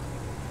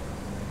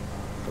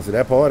 See,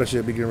 that part of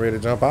shit be getting ready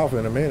to jump off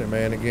in a minute,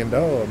 man. Again,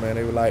 dog, man.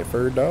 They were like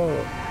third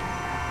dog.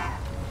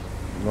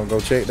 We're gonna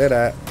go check that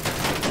out.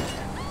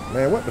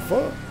 Man, what the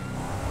fuck?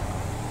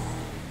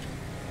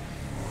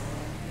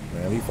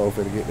 Man, these folks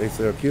finna get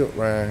themselves killed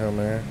around here,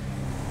 man.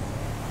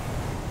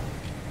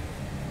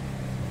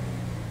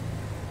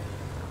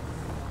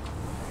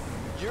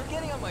 You're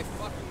getting on my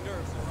fucking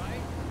nerves,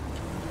 alright?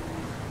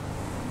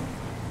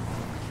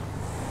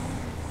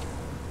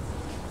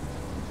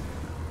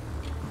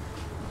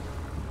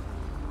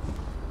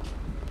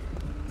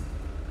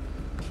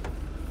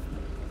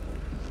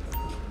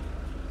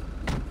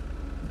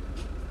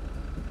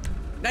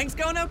 Things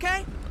going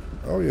okay?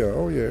 Oh yeah,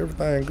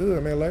 everything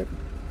good, man, like.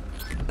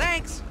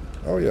 Thanks.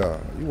 Oh yeah,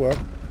 you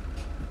welcome.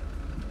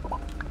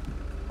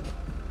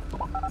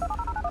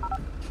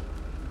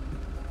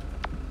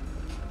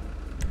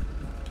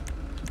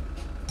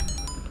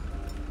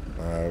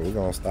 Alright, we're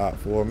gonna stop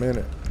for a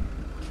minute.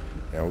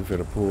 And we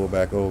finna pull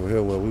back over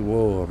here where we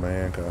were,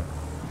 man, cause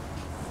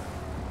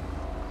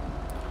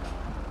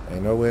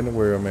ain't nowhere in the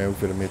world, man, we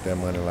finna make that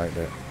money like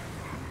that.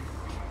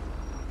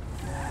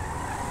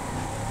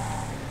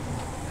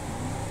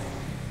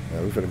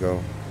 Yeah, we finna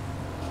go.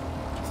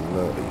 See,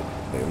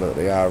 look,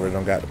 they already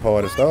done got the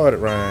party started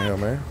around here,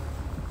 man.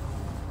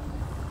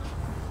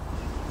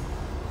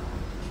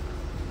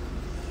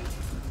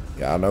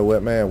 Y'all know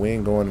what, man? We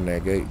ain't going in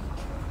that gate.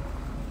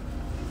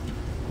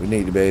 We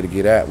need to be able to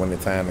get out when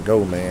it's time to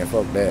go, man.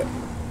 Fuck that.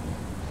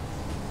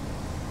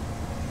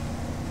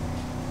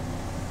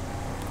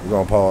 We're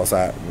gonna park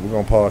outside. We're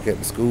gonna park at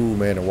the school,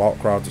 man, and walk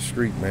across the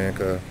street, man,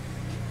 cause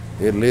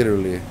it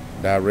literally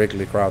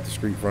directly across the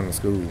street from the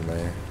school,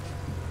 man.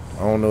 I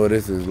don't know if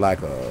this is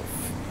like a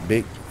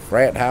big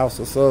frat house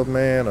or something,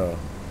 man, or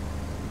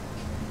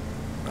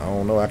I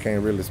don't know. I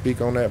can't really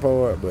speak on that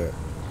part, but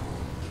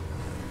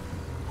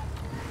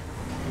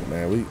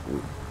man, we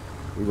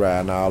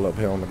riding all up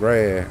here on the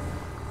grass.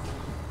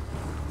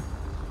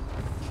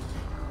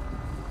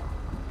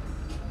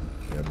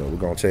 Yeah, but we're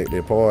gonna check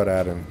that part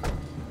out and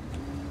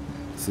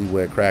see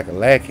where cracker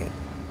lacking.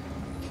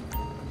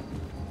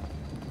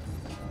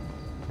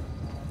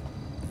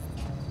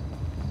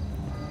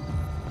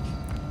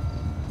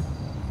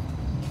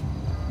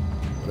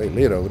 They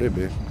lit over there,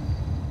 bitch.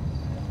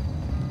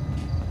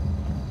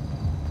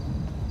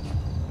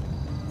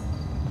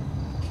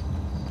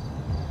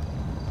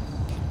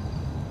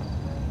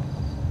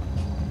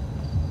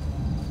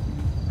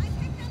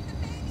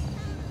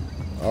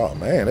 Oh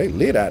man, they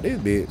lit out this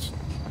bitch.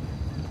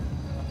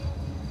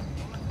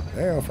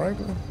 Damn,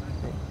 Franklin.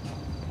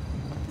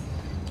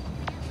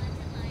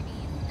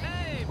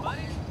 Hey,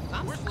 buddy.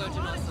 We're splurging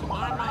on some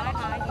money.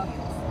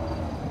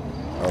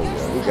 Oh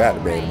yeah, we got to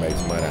be able to make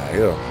some money out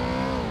here.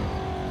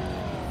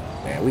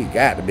 Man, we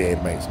got to be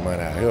able to make some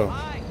money out here.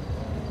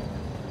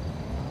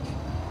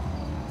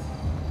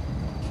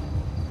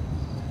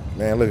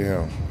 Man, look at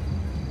him.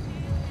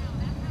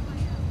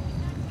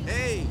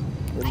 Hey,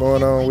 What's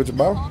going on with your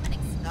boss?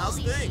 how's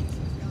things?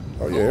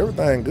 Oh yeah,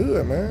 everything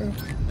good, man.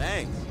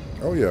 Thanks.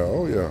 Oh yeah,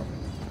 oh yeah.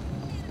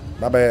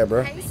 My bad,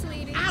 bro. Hey,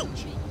 sweetie.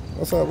 Ouch!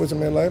 What's up with you,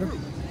 man, later?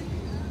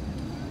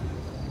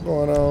 What's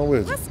going on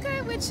with you? What's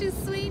good with you,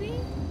 sweetie?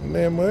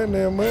 Damn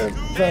much.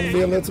 Trying to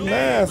be a little too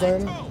nice,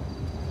 ain't it?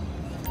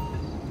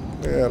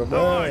 Yeah, the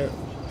boy.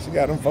 She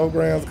got them 4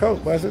 grams of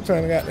coke, but she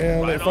trying to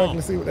goddamn let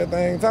Franklin see what that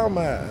thing talking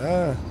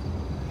about.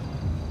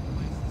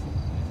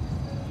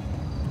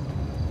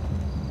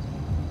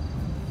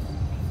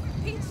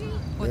 Peachy?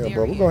 Yeah,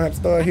 but we're gonna have to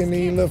start hitting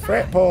these little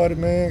frat party,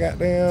 man.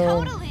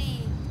 Goddamn. Totally.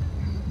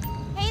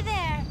 Hey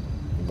there.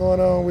 What's going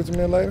on with you,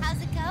 man, later?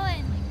 How's it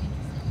going?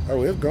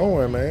 Oh, it's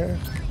going, man.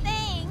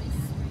 Thanks.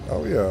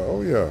 Oh yeah,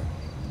 oh yeah.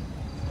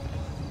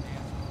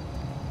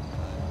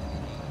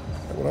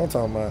 That's what I'm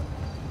talking about.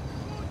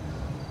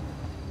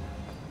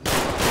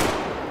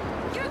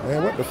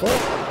 Man, what the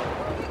fuck?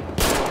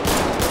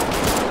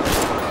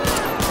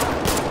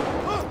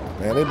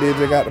 Man, that bitch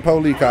just got the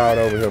police called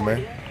over here,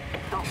 man.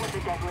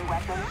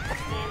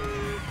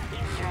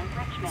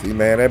 See,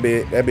 man, that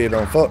bitch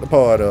done fuck the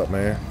part up,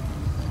 man.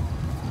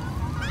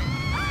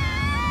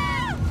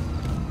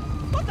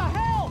 What the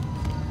hell?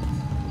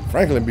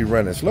 Franklin be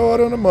running slower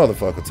than a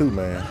motherfucker, too,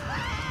 man.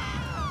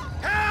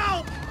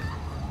 Help!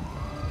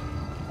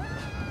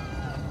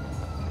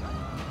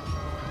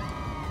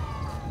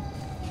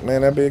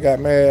 Man, that bitch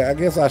got mad. I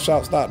guess I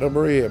short-stopped her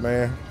bread,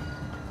 man.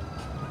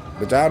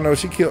 But y'all know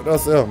she killed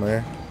herself,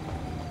 man.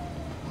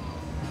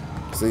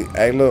 See,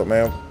 hey, look,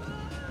 man.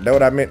 That's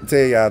what I meant to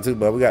tell y'all, too,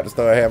 but we got to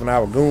start having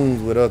our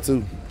goons with her,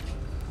 too.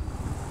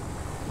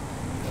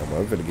 Yeah, boy,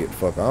 we finna get the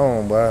fuck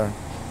on, boy.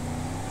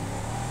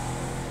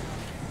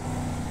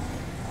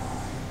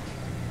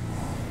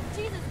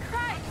 Jesus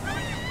Christ.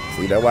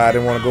 See, that's why I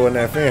didn't want to go in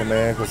that fence,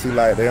 man. Because, see,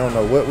 like, they don't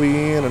know what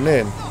we in or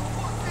nothing.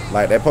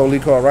 Like, that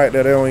police car right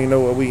there, they don't even know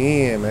what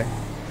we in, man.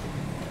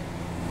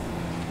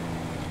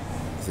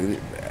 See,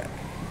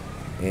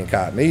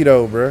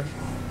 incognito, bro.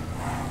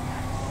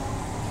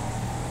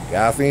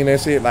 Y'all seen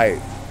that shit? Like,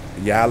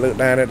 y'all look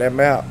down at that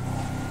map.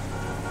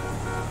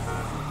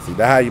 See,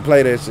 that's how you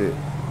play that shit.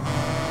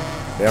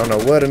 They don't know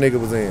what a nigga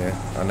was in.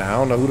 Now, I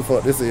don't know who the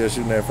fuck this is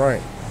shooting at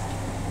Frank.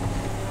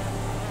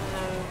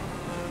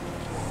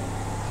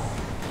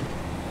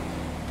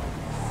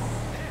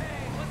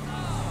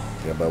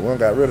 Yeah, but one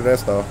got rid of that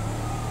stuff.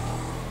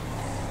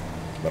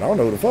 But I don't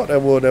know who the fuck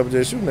that was that was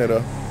just shooting at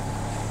her.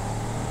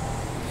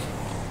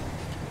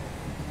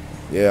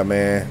 Yeah,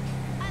 man.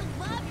 I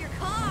love your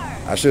car.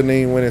 I shouldn't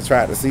even went and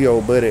tried to see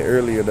old buddy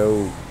earlier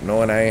though,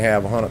 knowing I ain't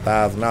have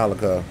 $100,000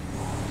 cause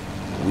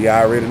we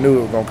already knew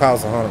it was gonna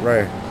cost $100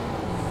 grand.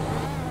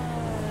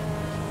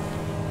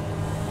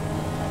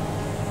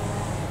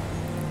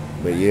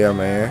 But yeah,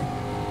 man.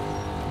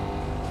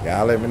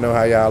 Y'all let me know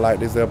how y'all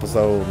like this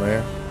episode,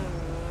 man.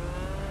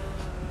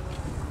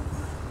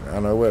 I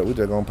know what, we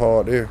just gonna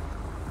park there.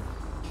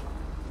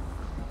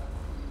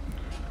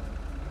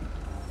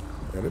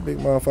 Yeah, that big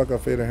motherfucker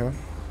fit in him.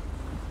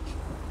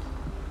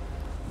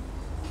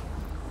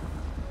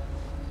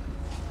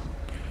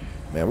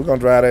 Man, we're gonna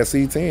drive that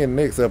C10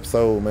 next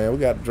episode, man. We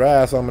got to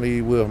drive some of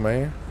these with,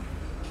 man.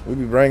 We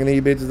be bringing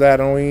these bitches out,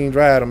 don't even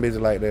drive them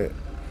bitches like that.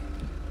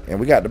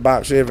 And we got the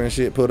box Chevy and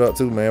shit put up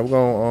too, man.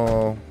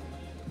 We're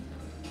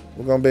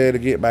gonna be able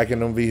to get back in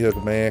them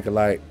vehicles, man. Cause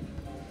like,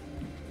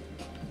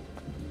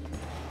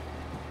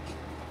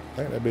 I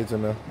think that bitch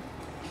in there.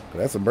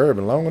 That's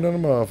Suburban, longer than a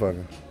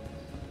motherfucker.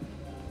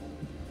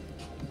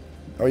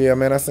 Oh yeah,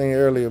 man, I seen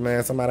earlier,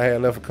 man, somebody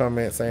had left a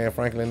comment saying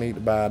Franklin need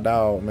to buy a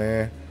dog,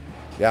 man.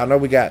 Y'all know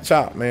we got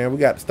chopped, man. We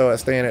got to start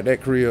staying at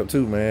that crib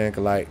too, man.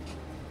 Cause like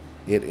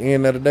at the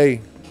end of the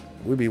day,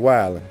 we be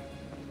wilding.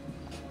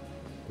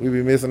 We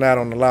be missing out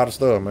on a lot of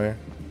stuff, man.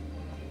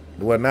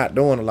 We're not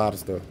doing a lot of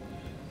stuff.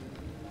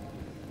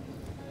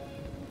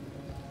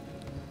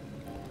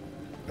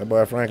 That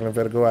boy Franklin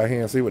better go out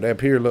here and see what that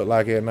pier look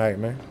like at night,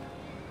 man.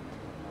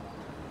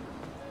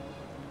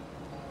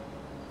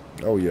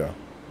 Oh yeah.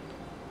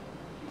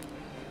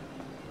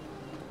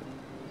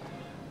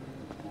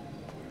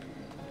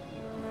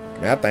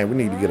 Man, I think we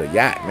need to get a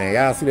yacht, man.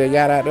 Y'all see that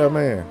yacht out there,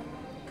 man?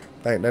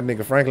 I think that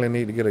nigga Franklin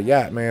need to get a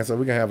yacht, man, so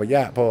we can have a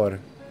yacht party.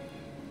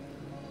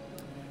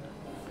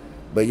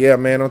 But yeah,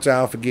 man, don't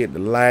y'all forget to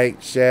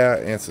like,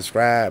 share, and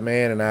subscribe,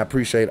 man. And I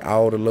appreciate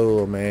all the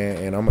love, man.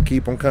 And I'm going to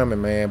keep them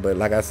coming, man. But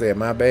like I said,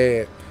 my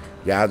bad.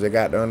 Y'all just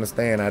got to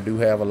understand I do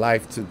have a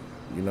life too.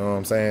 You know what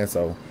I'm saying?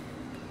 So,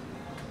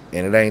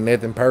 and it ain't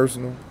nothing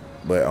personal.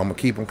 But I'm going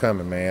to keep them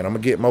coming, man. I'm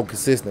going to get more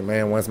consistent,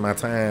 man, once my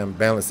time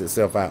balances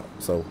itself out.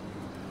 So,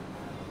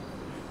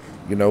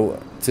 you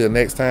know, till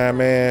next time,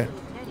 man.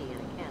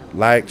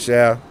 Like,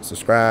 share,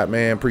 subscribe,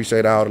 man.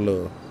 Appreciate all the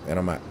love. And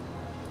I'm out.